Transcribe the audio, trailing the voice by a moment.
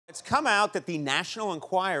It's come out that the National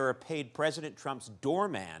Enquirer paid President Trump's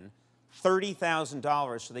doorman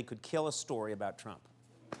 $30,000 so they could kill a story about Trump.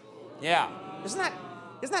 Yeah. Isn't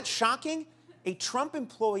that shocking? A Trump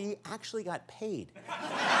employee actually got paid. That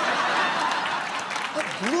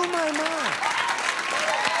blew my mind.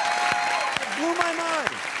 It blew my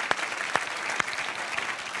mind.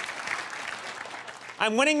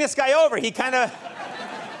 I'm winning this guy over. He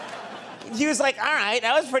was like, all right,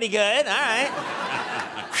 that was pretty good, all right.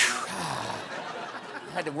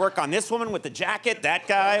 Had to work on this woman with the jacket, that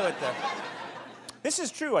guy with the... This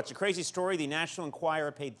is true. It's a crazy story. The National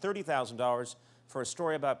Enquirer paid $30,000 for a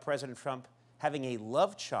story about President Trump having a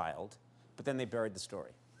love child, but then they buried the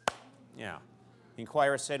story. Yeah. The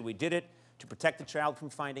Enquirer said, we did it to protect the child from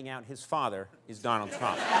finding out his father is Donald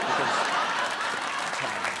Trump.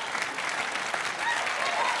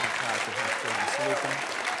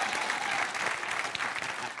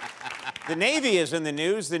 The Navy is in the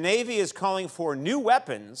news. The Navy is calling for new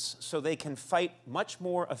weapons so they can fight much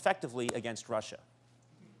more effectively against Russia.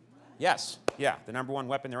 Yes, yeah, the #1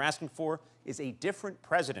 weapon they're asking for is a different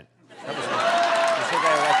president. That was a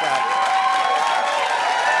guy like that.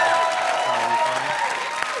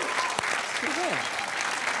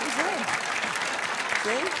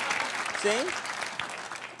 See?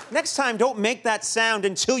 Next time, don't make that sound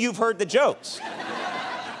until you've heard the jokes.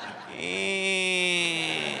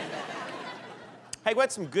 Hey, we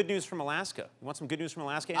had some good news from Alaska. You want some good news from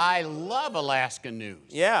Alaska, Andy? I love Alaska news.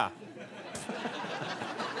 Yeah.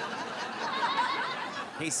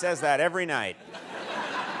 He says that every night.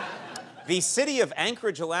 The city of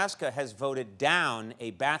Anchorage, Alaska, has voted down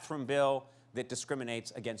a bathroom bill that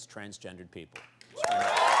discriminates against transgendered people. It's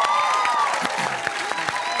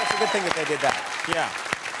a good thing that they did that. Yeah.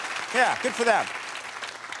 Yeah, good for them.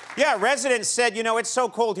 Yeah, residents said, you know, it's so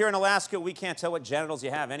cold here in Alaska, we can't tell what genitals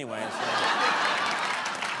you have anyway. So.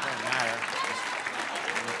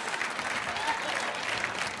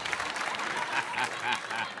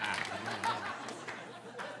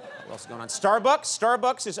 What else is going on?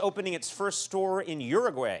 Starbucks is opening its first store in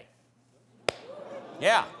Uruguay.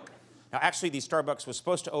 Yeah. Now, actually, the Starbucks was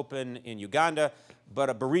supposed to open in Uganda, but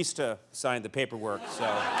a barista signed the paperwork, so...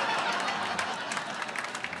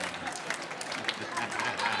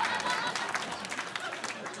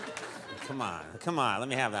 Come on, let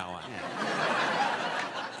me have that one. Yeah.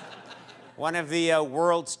 One of the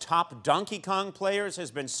world's top Donkey Kong players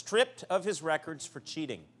has been stripped of his records for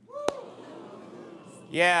cheating.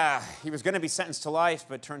 Yeah, he was going to be sentenced to life,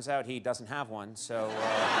 but turns out he doesn't have one, so... Oh.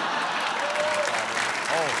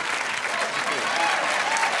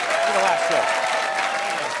 For the last joke.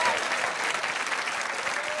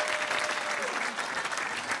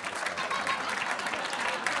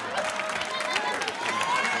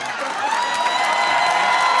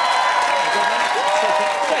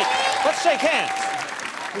 Let's shake hands.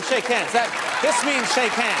 We shake hands. This means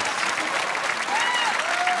shake hands.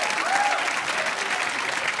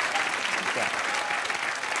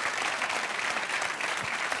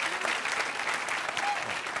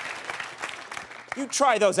 You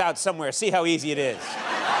try those out somewhere. See how easy it is.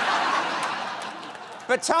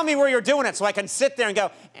 But tell me where you're doing it so I can sit there and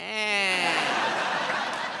go, eh.